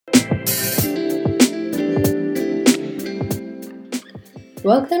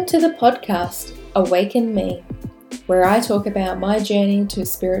Welcome to the podcast, Awaken Me, where I talk about my journey to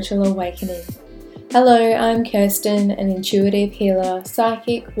spiritual awakening. Hello, I'm Kirsten, an intuitive healer,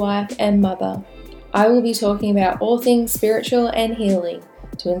 psychic, wife, and mother. I will be talking about all things spiritual and healing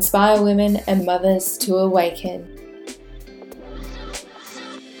to inspire women and mothers to awaken.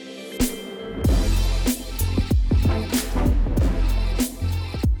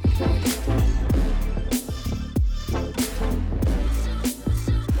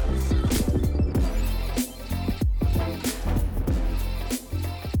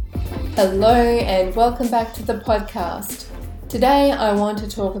 Hello and welcome back to the podcast. Today I want to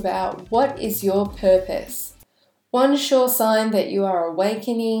talk about what is your purpose. One sure sign that you are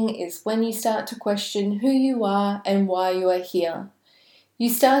awakening is when you start to question who you are and why you are here. You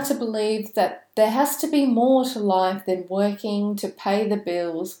start to believe that there has to be more to life than working to pay the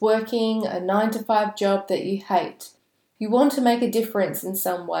bills, working a 9-to-5 job that you hate. You want to make a difference in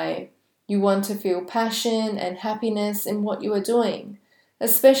some way. You want to feel passion and happiness in what you are doing,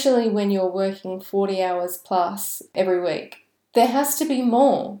 especially when you're working 40 hours plus every week. There has to be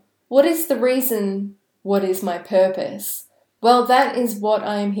more. What is the reason? What is my purpose? Well, that is what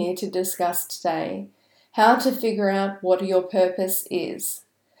I am here to discuss today. How to figure out what your purpose is.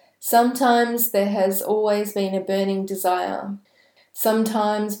 Sometimes there has always been a burning desire.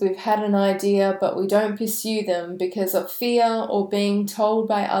 Sometimes we've had an idea but we don't pursue them because of fear or being told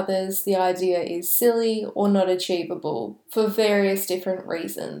by others the idea is silly or not achievable for various different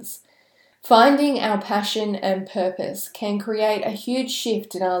reasons. Finding our passion and purpose can create a huge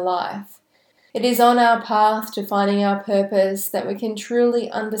shift in our life. It is on our path to finding our purpose that we can truly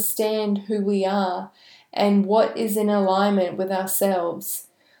understand who we are and what is in alignment with ourselves.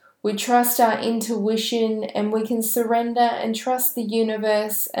 We trust our intuition and we can surrender and trust the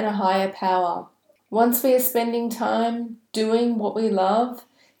universe and a higher power. Once we are spending time doing what we love,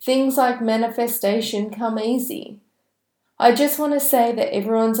 things like manifestation come easy. I just want to say that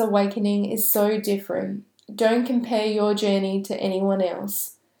everyone's awakening is so different. Don't compare your journey to anyone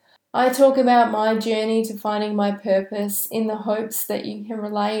else. I talk about my journey to finding my purpose in the hopes that you can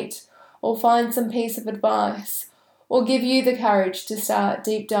relate or find some piece of advice, or give you the courage to start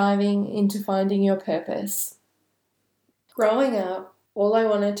deep diving into finding your purpose. Growing up, all I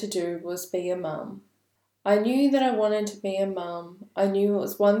wanted to do was be a mum. I knew that I wanted to be a mum. I knew it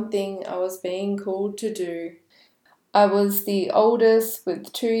was one thing I was being called to do. I was the oldest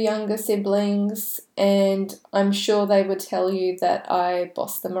with 2 younger siblings, and I'm sure they would tell you that I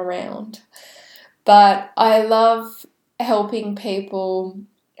bossed them around. But I love helping people,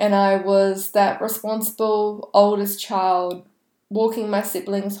 and I was that responsible oldest child, walking my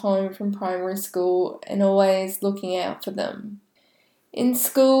siblings home from primary school and always looking out for them. In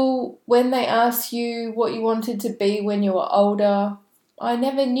school, when they asked you what you wanted to be when you were older, I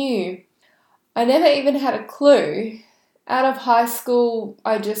never knew. I never even had a clue. Out of high school,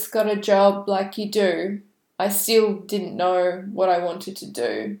 I just got a job like you do. I still didn't know what I wanted to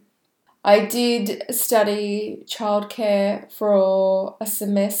do. I did study childcare for a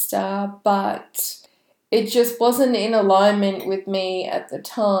semester, but it just wasn't in alignment with me at the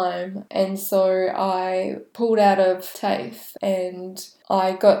time, and so I pulled out of TAFE and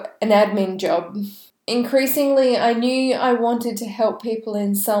I got an admin job. Increasingly, I knew I wanted to help people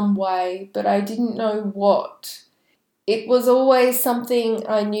in some way, but I didn't know what. It was always something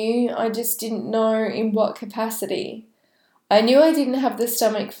I knew, I just didn't know in what capacity. I knew I didn't have the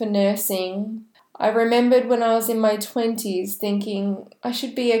stomach for nursing. I remembered when I was in my 20s thinking I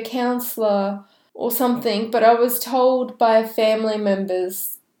should be a counsellor or something, but I was told by family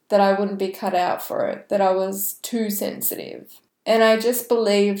members that I wouldn't be cut out for it, that I was too sensitive. And I just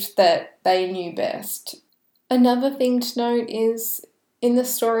believed that they knew best. Another thing to note is, in the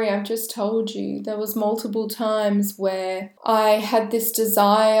story I've just told you, there was multiple times where I had this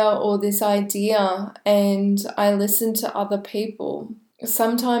desire or this idea and I listened to other people.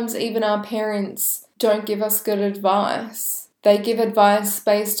 Sometimes even our parents don't give us good advice. They give advice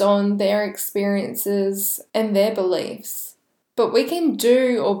based on their experiences and their beliefs. But we can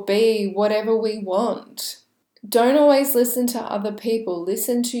do or be whatever we want. Don't always listen to other people.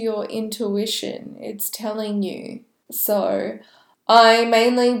 Listen to your intuition. It's telling you. So I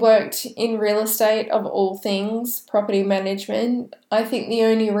mainly worked in real estate of all things, property management. I think the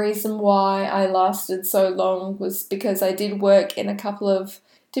only reason why I lasted so long was because I did work in a couple of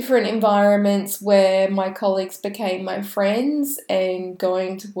different environments where my colleagues became my friends and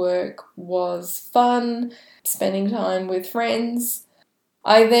going to work was fun, spending time with friends.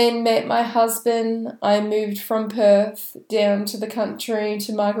 I then met my husband. I moved from Perth down to the country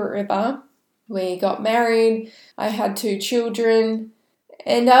to Margaret River. We got married. I had 2 children,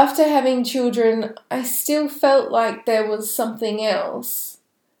 And after having children, I still felt like there was something else.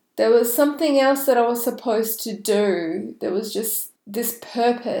 There was something else that I was supposed to do. There was just this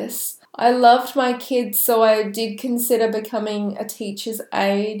purpose. I loved my kids, so I did consider becoming a teacher's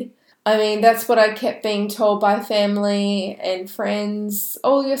aide. I mean, that's what I kept being told by family and friends.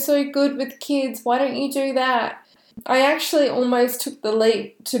 Oh, you're so good with kids. Why don't you do that? I actually almost took the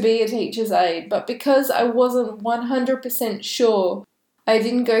leap to be a teacher's aide, but because I wasn't 100% sure, I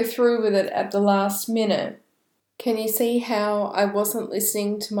didn't go through with it at the last minute. Can you see how I wasn't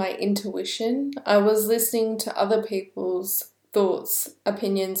listening to my intuition? I was listening to other people's thoughts,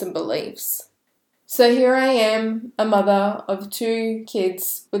 opinions, and beliefs. So here I am, a mother of 2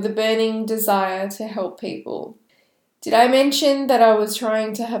 kids with a burning desire to help people. Did I mention that I was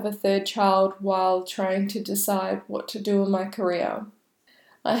trying to have a 3rd child while trying to decide what to do in my career?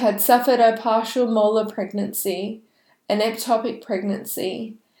 I had suffered a partial molar pregnancy, an ectopic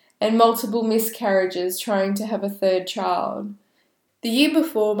pregnancy, and multiple miscarriages trying to have a 3rd child. The year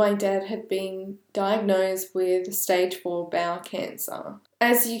before, my dad had been diagnosed with stage 4 bowel cancer.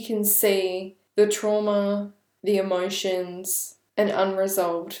 As you can see, the trauma, the emotions, and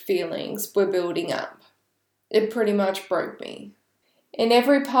unresolved feelings were building up. It pretty much broke me. In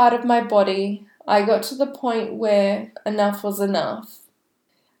every part of my body, I got to the point where enough was enough.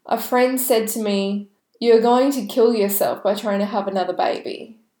 A friend said to me, "You're going to kill yourself by trying to have another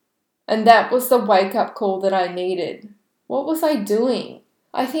baby." And that was the wake-up call that I needed. What was I doing?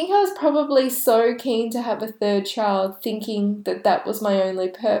 I think I was probably so keen to have a 3rd child, thinking that that was my only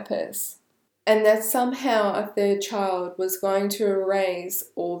purpose, and that somehow a 3rd child was going to erase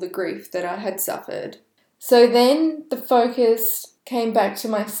all the grief that I had suffered. So then the focus came back to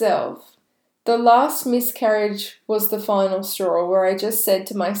myself. The last miscarriage was the final straw, where I just said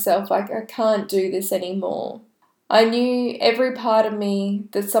to myself, I can't do this anymore. I knew every part of me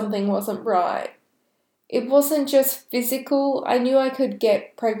that something wasn't right. It wasn't just physical. I knew I could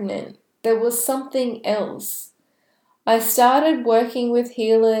get pregnant. There was something else. I started working with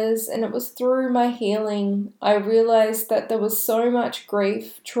healers, and it was through my healing I realized that there was so much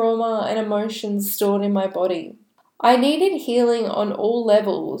grief, trauma, and emotions stored in my body. I needed healing on all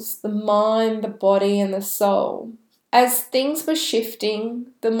levels, the mind, the body, and the soul. As things were shifting,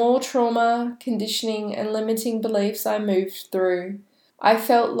 the more trauma, conditioning, and limiting beliefs I moved through, I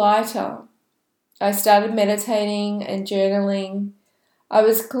felt lighter. I started meditating and journaling. I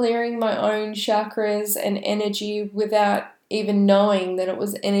was clearing my own chakras and energy without even knowing that it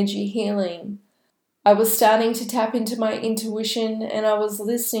was energy healing. I was starting to tap into my intuition, and I was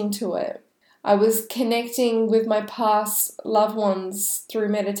listening to it. I was connecting with my past loved ones through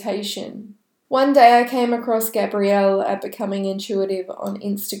meditation. One day I came across Gabrielle at Becoming Intuitive on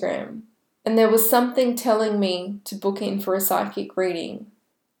Instagram, and there was something telling me to book in for a psychic reading.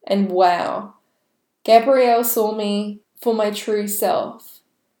 And wow, Gabrielle saw me for my true self,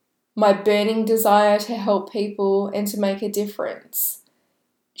 my burning desire to help people and to make a difference.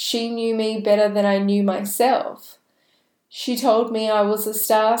 She knew me better than I knew myself. She told me I was a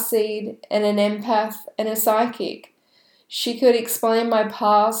starseed and an empath and a psychic. She could explain my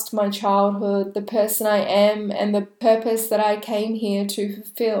past, my childhood, the person I am, and the purpose that I came here to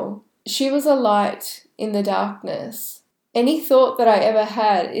fulfill. She was a light in the darkness. Any thought that I ever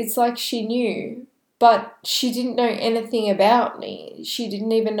had, it's like she knew, but she didn't know anything about me. She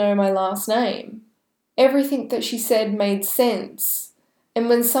didn't even know my last name. Everything that she said made sense. And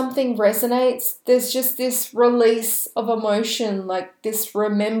when something resonates, there's just this release of emotion, like this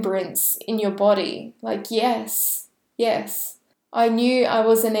remembrance in your body. Like, yes. I knew I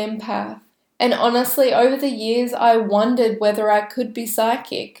was an empath. And honestly, over the years, I wondered whether I could be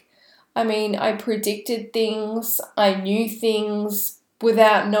psychic. I mean, I predicted things, I knew things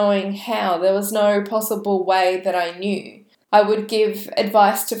without knowing how. There was no possible way that I knew. I would give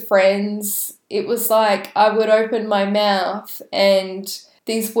advice to friends. It was like I would open my mouth and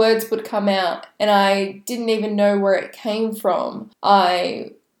these words would come out, and I didn't even know where it came from.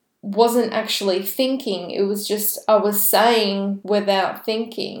 I wasn't actually thinking. It was just I was saying without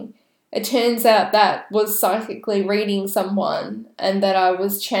thinking. It turns out that was psychically reading someone, and that I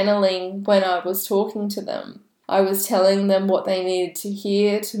was channeling when I was talking to them. I was telling them what they needed to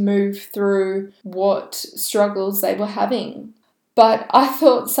hear to move through what struggles they were having. But I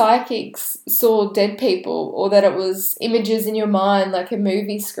thought psychics saw dead people, or that it was images in your mind like a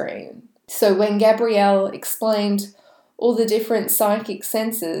movie screen. So when Gabrielle explained all the different psychic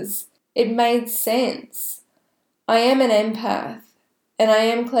senses, it made sense. I am an empath, and I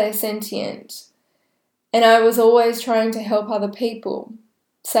am clairsentient, and I was always trying to help other people,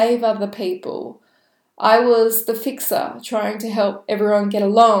 save other people. I was the fixer, trying to help everyone get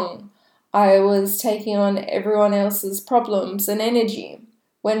along. I was taking on everyone else's problems and energy.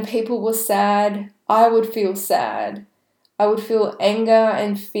 When people were sad, I would feel sad. I would feel anger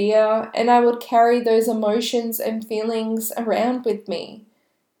and fear, and I would carry those emotions and feelings around with me.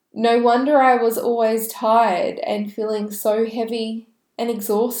 No wonder I was always tired and feeling so heavy and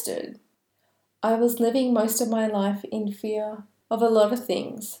exhausted. I was living most of my life in fear of a lot of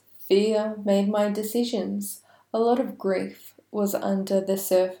things. Fear made my decisions. A lot of grief was under the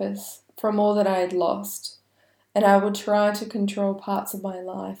surface from all that I had lost, and I would try to control parts of my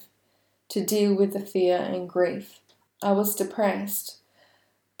life to deal with the fear and grief. I was depressed,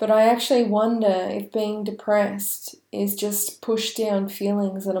 but I actually wonder if being depressed is just pushed down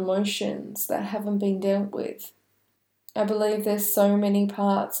feelings and emotions that haven't been dealt with. I believe there's so many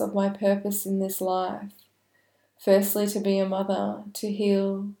parts of my purpose in this life. Firstly, to be a mother, to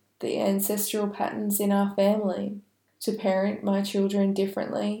heal the ancestral patterns in our family, to parent my children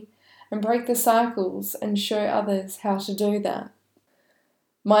differently, and break the cycles and show others how to do that.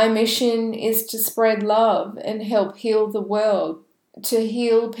 My mission is to spread love and help heal the world, to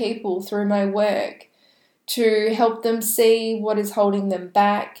heal people through my work, to help them see what is holding them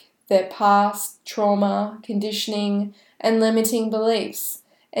back, their past, trauma, conditioning, and limiting beliefs,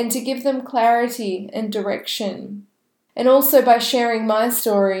 and to give them clarity and direction. And also by sharing my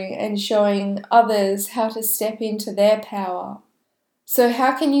story and showing others how to step into their power. So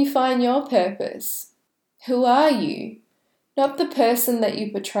how can you find your purpose? Who are you? Not the person that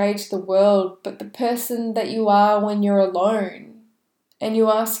you portray to the world, but the person that you are when you're alone. And you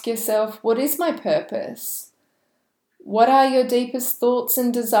ask yourself, what is my purpose? What are your deepest thoughts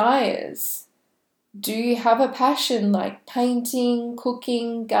and desires? Do you have a passion like painting,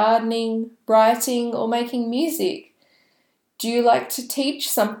 cooking, gardening, writing, or making music? Do you like to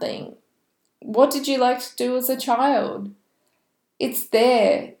teach something? What did you like to do as a child? It's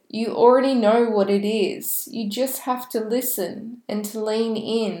there. You already know what it is. You just have to listen and to lean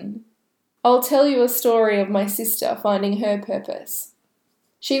in. I'll tell you a story of my sister finding her purpose.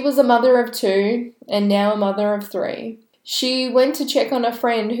 She was a mother of 2 and now a mother of 3. She went to check on a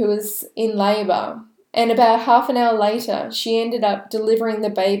friend who was in labour, and about half an hour later she ended up delivering the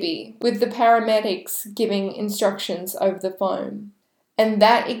baby with the paramedics giving instructions over the phone. And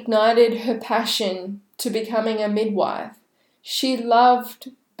that ignited her passion to becoming a midwife. She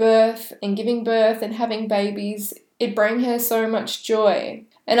loved birth and giving birth and having babies. It brought her so much joy.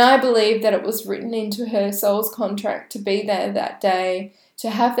 And I believe that it was written into her soul's contract to be there that day, to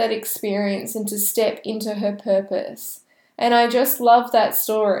have that experience and to step into her purpose. And I just love that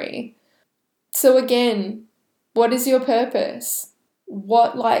story. So again, what is your purpose?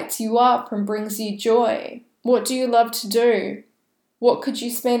 What lights you up and brings you joy? What do you love to do? What could you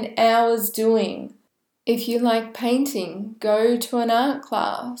spend hours doing? If you like painting, go to an art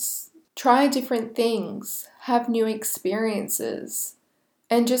class. Try different things. Have new experiences.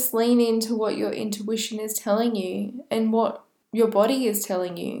 And just lean into what your intuition is telling you and what your body is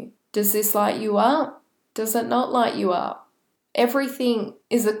telling you. Does this light you up? Does it not light you up? Everything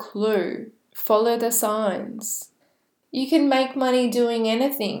is a clue. Follow the signs. You can make money doing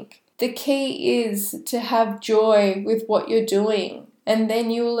anything. The key is to have joy with what you're doing, and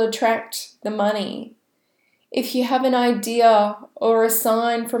then you will attract the money. If you have an idea or a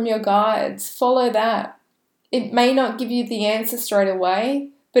sign from your guides, follow that. It may not give you the answer straight away,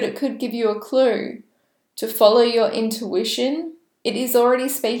 but it could give you a clue. To follow your intuition, it is already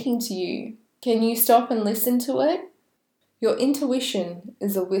speaking to you. Can you stop and listen to it? Your intuition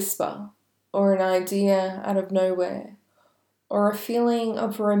is a whisper, or an idea out of nowhere, or a feeling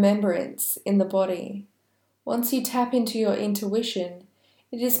of remembrance in the body. Once you tap into your intuition,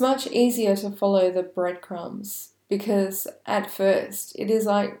 it is much easier to follow the breadcrumbs, because at first it is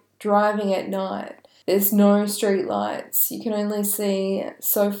like driving at night. There's no street lights. You can only see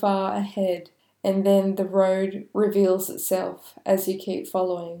so far ahead, and then the road reveals itself as you keep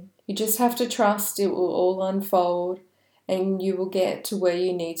following. You just have to trust it will all unfold and you will get to where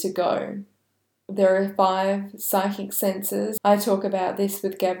you need to go. There are 5 psychic senses. I talk about this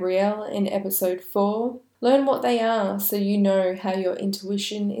with Gabrielle in episode 4. Learn what they are so you know how your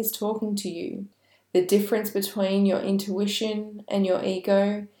intuition is talking to you. The difference between your intuition and your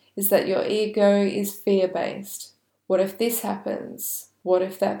ego is that your ego is fear-based. What if this happens? What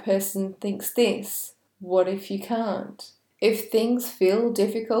if that person thinks this? What if you can't? If things feel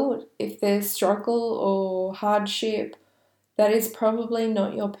difficult, if there's struggle or hardship, that is probably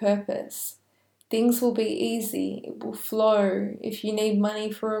not your purpose. Things will be easy, it will flow. If you need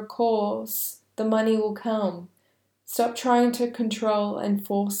money for a course, the money will come. Stop trying to control and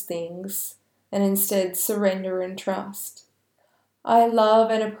force things. and instead surrender and trust. I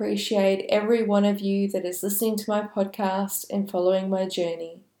love and appreciate every one of you that is listening to my podcast and following my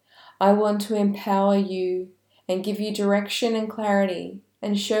journey. I want to empower you and give you direction and clarity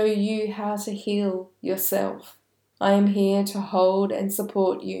and show you how to heal yourself. I am here to hold and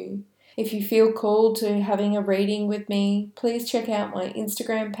support you. If you feel called to having a reading with me, please check out my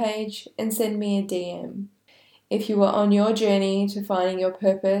Instagram page and send me a DM. If you are on your journey to finding your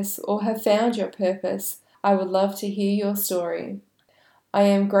purpose or have found your purpose, I would love to hear your story. I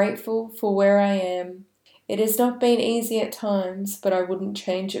am grateful for where I am. It has not been easy at times, but I wouldn't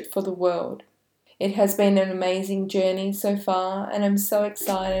change it for the world. It has been an amazing journey so far, and I'm so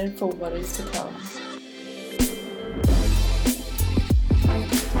excited for what is to come.